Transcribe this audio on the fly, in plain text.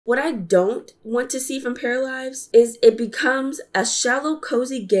What I don't want to see from Paralives is it becomes a shallow,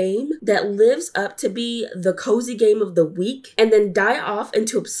 cozy game that lives up to be the cozy game of the week and then die off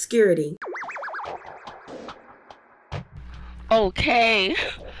into obscurity. Okay.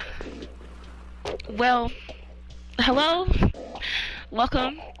 Well, hello?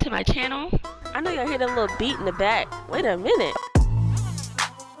 Welcome to my channel. I know y'all hear that little beat in the back. Wait a minute.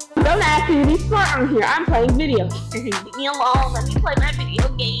 Don't ask me to be smart on here. I'm playing video games. Leave me alone. Let me play my video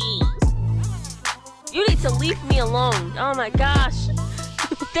games. You need to leave me alone. Oh my gosh.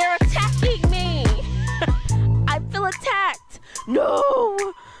 They're attacking me. I feel attacked. No.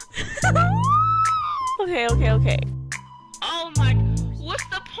 Okay. Oh my, what's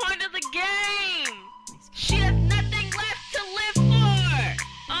the point of the game? She has nothing left to live for.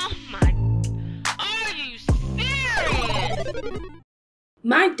 Oh my, are you serious?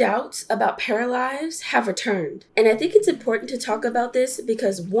 My doubts about Paralives have returned, and I think it's important to talk about this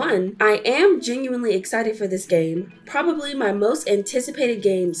because 1, I am genuinely excited for this game, probably my most anticipated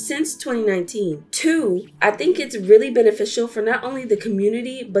game since 2019. 2, I think it's really beneficial for not only the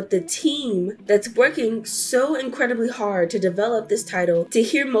community, but the team that's working so incredibly hard to develop this title to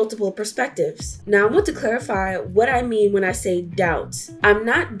hear multiple perspectives. Now, I want to clarify what I mean when I say doubts. I'm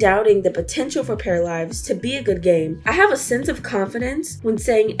not doubting the potential for Paralives to be a good game. I have a sense of confidence when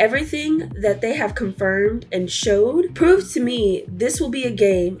saying everything that they have confirmed and showed proves to me this will be a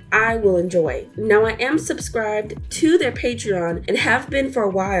game I will enjoy. Now, I am subscribed to their Patreon and have been for a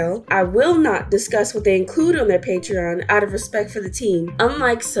while. I will not discuss what they include on their Patreon out of respect for the team,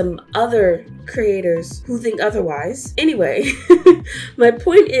 unlike some other creators who think otherwise. Anyway, my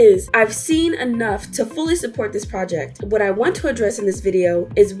point is I've seen enough to fully support this project. What I want to address in this video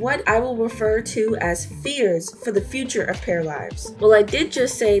is what I will refer to as fears for the future of Paralives. Well, I did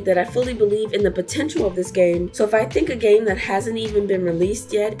just say that I fully believe in the potential of this game, so if I think a game that hasn't even been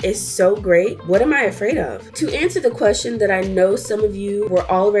released yet is so great, what am I afraid of? To answer the question that I know some of you were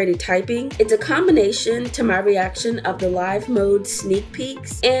already typing, it's a combination to my reaction of the live mode sneak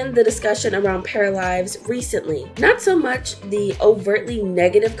peeks and the discussion around Paralives recently. Not so much the overtly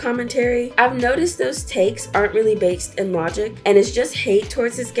negative commentary. I've noticed those takes aren't really based in logic and it's just hate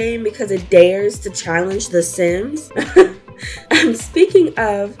towards this game because it dares to challenge The Sims. I'm speaking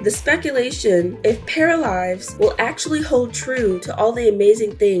of the speculation if Paralives will actually hold true to all the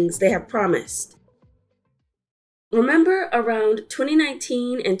amazing things they have promised. Remember around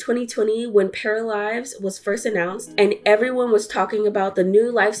 2019 and 2020 when Paralives was first announced and everyone was talking about the new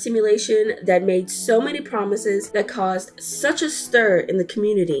life simulation that made so many promises that caused such a stir in the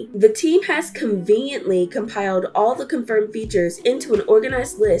community? The team has conveniently compiled all the confirmed features into an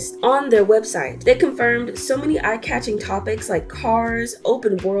organized list on their website. They confirmed so many eye-catching topics like cars,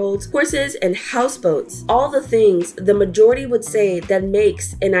 open worlds, horses, and houseboats. All the things the majority would say that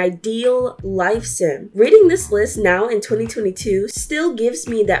makes an ideal life sim. Reading this list now in 2022 still gives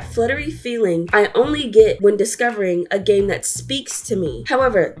me that fluttery feeling I only get when discovering a game that speaks to me.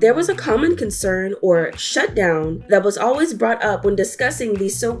 However, there was a common concern or shutdown that was always brought up when discussing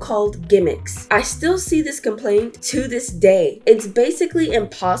these so-called gimmicks. I still see this complaint to this day. It's basically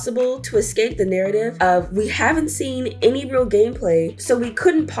impossible to escape the narrative of we haven't seen any real gameplay, so we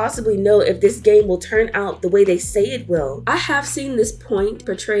couldn't possibly know if this game will turn out the way they say it will. I have seen this point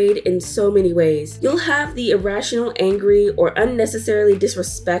portrayed in so many ways. You'll have the irrational, angry, or unnecessarily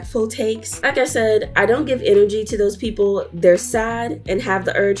disrespectful takes. Like I said, I don't give energy to those people. They're sad and have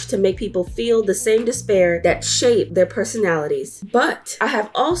the urge to make people feel the same despair that shape their personalities. But I have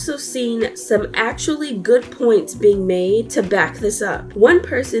also seen some actually good points being made to back this up. One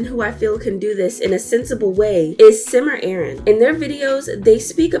person who I feel can do this in a sensible way is Simmer Aaron. In their videos, they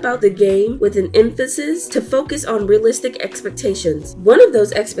speak about the game with an emphasis to focus on realistic expectations. One of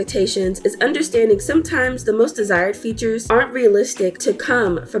those expectations is understanding sometimes the most desired features aren't realistic to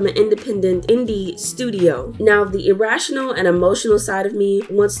come from an independent indie studio. Now, the irrational and emotional side of me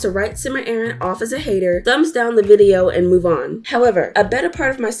wants to write Simmer Aaron off as a hater, thumbs down the video, and move on. However, a better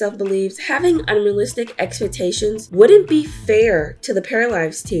part of myself believes having unrealistic expectations wouldn't be fair to the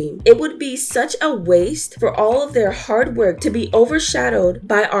Paralives team. It would be such a waste for all of their hard work to be overshadowed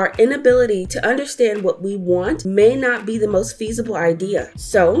by our inability to understand what we want may not be the most feasible idea.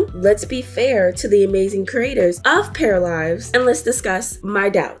 So, let's be fair to the amazing creators of Paralives and let's discuss my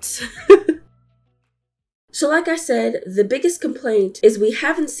doubts. So like I said, the biggest complaint is we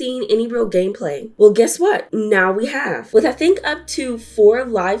haven't seen any real gameplay. Well, guess what? Now we have. With I think up to 4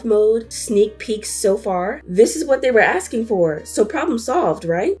 live mode sneak peeks so far, this is what they were asking for. So problem solved,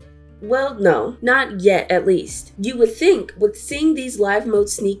 right? Well, no, not yet at least. You would think with seeing these live mode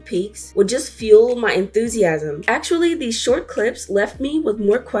sneak peeks would just fuel my enthusiasm. Actually, these short clips left me with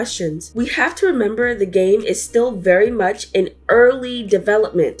more questions. We have to remember the game is still very much in early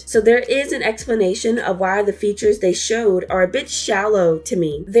development, so there is an explanation of why the features they showed are a bit shallow to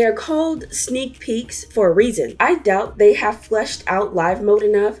me. They're called sneak peeks for a reason. I doubt they have fleshed out live mode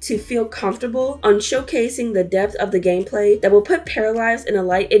enough to feel comfortable on showcasing the depth of the gameplay that will put Paralives in a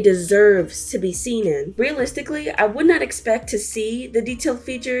light it deserves to be seen in. Realistically, I would not expect to see the detailed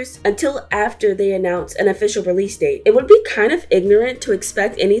features until after they announce an official release date. It would be kind of ignorant to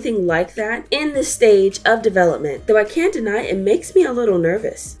expect anything like that in this stage of development, though I can't deny it makes me a little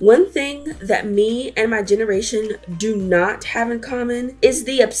nervous. One thing that me and my generation do not have in common is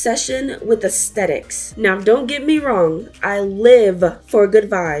the obsession with aesthetics. Now, don't get me wrong, I live for a good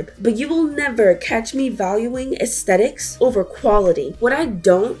vibe, but you will never catch me valuing aesthetics over quality. What I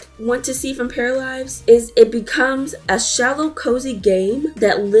don't want to see from Paralives is it becomes a shallow, cozy game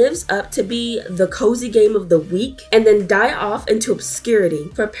that lives up to be the cozy game of the week and then die off into obscurity.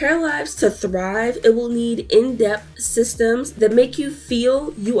 For Paralives to thrive, it will need in-depth systems that make you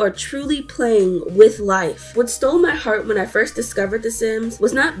feel you are truly playing with life. What stole my heart when I first discovered The Sims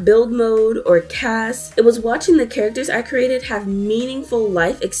was not build mode or cast, it was watching the characters I created have meaningful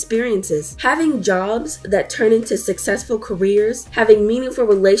life experiences, having jobs that turn into successful careers, having meaningful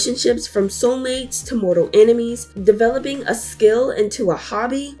relationships from soulmates to mortal enemies, developing a skill into a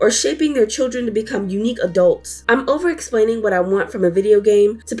hobby, or shaping their children to become unique adults. I'm over-explaining what I want from a video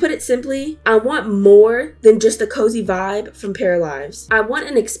game. To put it simply, I want more than just a cozy vibe from Paralives. I want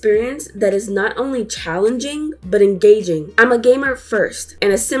an experience that is not only challenging, but engaging. I'm a gamer first,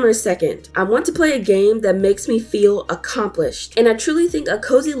 and a simmer second. I want to play a game that makes me feel accomplished, and I truly think a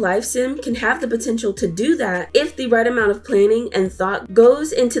cozy life sim can have the potential to do that if the right amount of planning and thought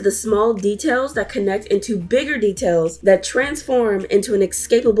goes into the small details that connect into bigger details that transform into an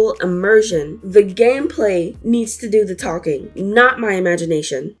escapable immersion. The gameplay needs to do the talking, not my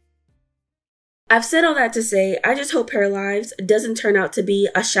imagination. I've said all that to say, I just hope Paralives doesn't turn out to be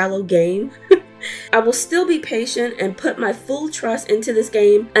a shallow game. I will still be patient and put my full trust into this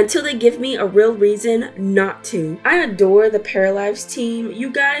game until they give me a real reason not to. I adore the Paralives team. You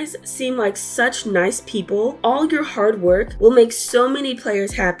guys seem like such nice people. All your hard work will make so many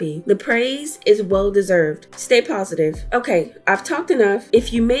players happy. The praise is well deserved. Stay positive. Okay, I've talked enough.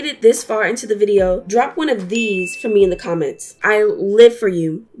 If you made it this far into the video, drop one of these for me in the comments. I live for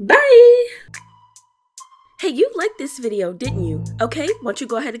you. Bye! Hey, you liked this video, didn't you? Okay, why don't you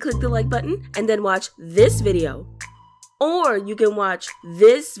go ahead and click the like button and then watch this video. Or you can watch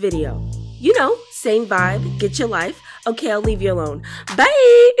this video. You know, same vibe, get your life. Okay, I'll leave you alone.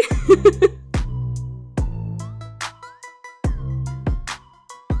 Bye!